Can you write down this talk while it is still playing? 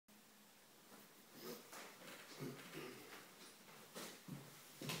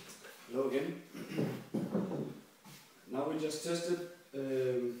Hello again. Now we just tested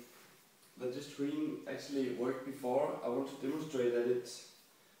that this screen actually worked before. I want to demonstrate that it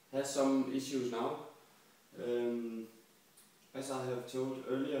has some issues now. As I have told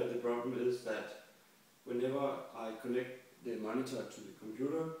earlier, the problem is that whenever I connect the monitor to the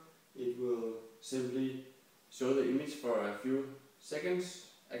computer, it will simply show the image for a few seconds,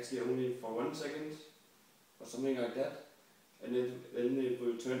 actually only for 1 second or something like that, and then it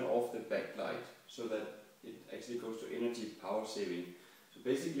will turn off the backlight so that it actually goes to energy power saving. So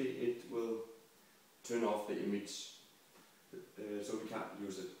basically it will turn off the image, so we can't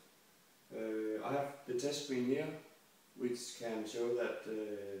use it. I have the test screen here, which can show that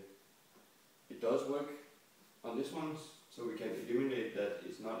it does work on this one, so we can eliminate that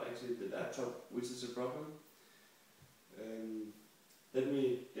it's not actually the laptop which is the problem. Let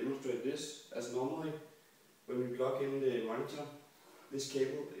me demonstrate this as normally. When we plug in the monitor, this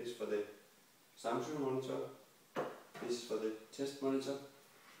cable is for the Samsung monitor, this is for the test monitor.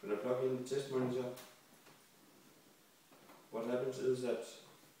 When I plug in the test monitor, what happens is that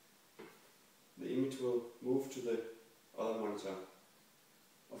the image will move to the other monitor.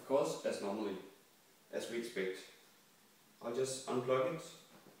 Of course, as normally, as we expect. I'll just unplug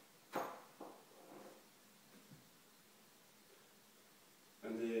it.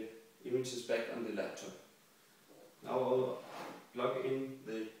 And the image is back on the laptop. Now I'll plug in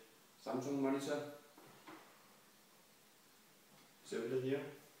the Samsung monitor, simply here,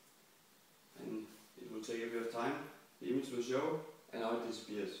 and it will take a bit of time. The image will show, and now it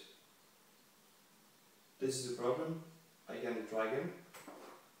disappears. This is the problem. I can try again.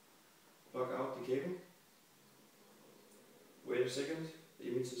 Plug out the cable. Wait a second, the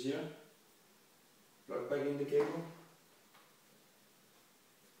image is here. Plug back in the cable.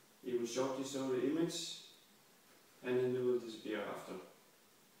 It will shortly show the image, and then it will disappear after.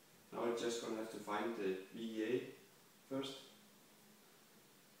 Now I'm just going to have to find the VGA first.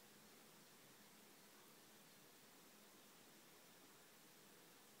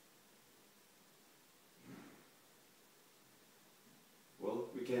 Well,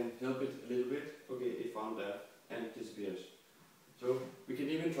 we can help it a little bit. Okay, it found that and it disappears. So we can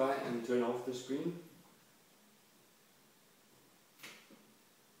even try and turn off the screen.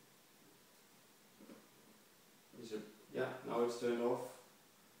 Yeah, now it's turned off.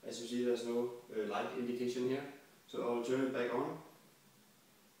 As you see, there's no light indication here. So I'll turn it back on.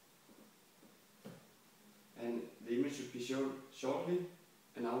 And the image should be shown shortly.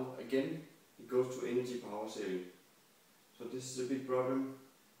 And now again, it goes to energy power saving. So this is a big problem.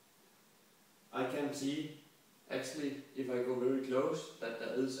 I can see, actually, if I go very close, that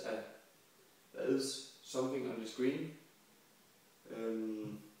there is something on the screen.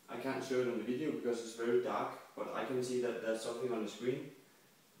 I can't show it on the video because it's very dark, but I can see that there's something on the screen.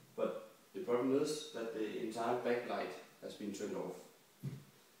 But the problem is that the entire backlight has been turned off.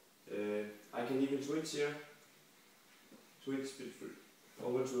 I can even switch here,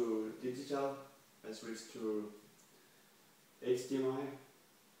 over to digital. I switch to HDMI.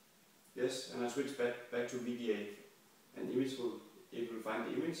 Yes, and I switch back to VGA. And it will find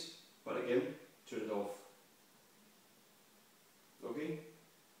the image, but again, turn it off. Okay?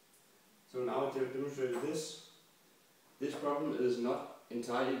 So now to demonstrate this. This problem is not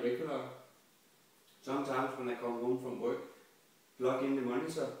entirely regular. Sometimes when I come home from work, plug in the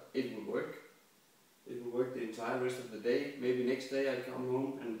monitor, it will work. It will work the entire rest of the day. Maybe next day I come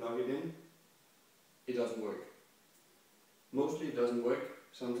home and plug it in. It doesn't work. Mostly it doesn't work.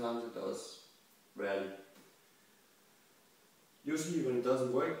 Sometimes it does. Rarely. Usually when it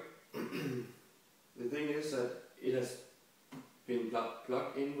doesn't work, the thing is that it has been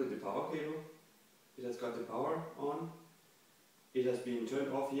plugged in with the power cable. It has got the power on. It has been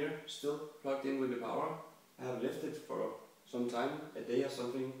turned off here, still plugged in with the power. I have left it for some time, a day or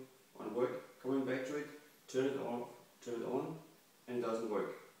something on work, coming back to it, turn it off, turn it on, and it doesn't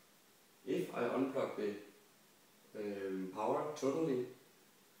work. If I unplug the power totally,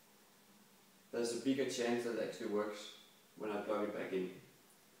 there's a bigger chance that it actually works when I plug it back in.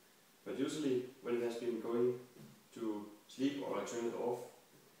 But usually when it has been going to sleep or I turn it off,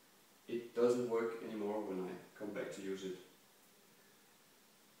 it doesn't work anymore when I come back to use it.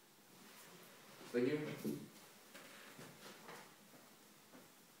 Thank you.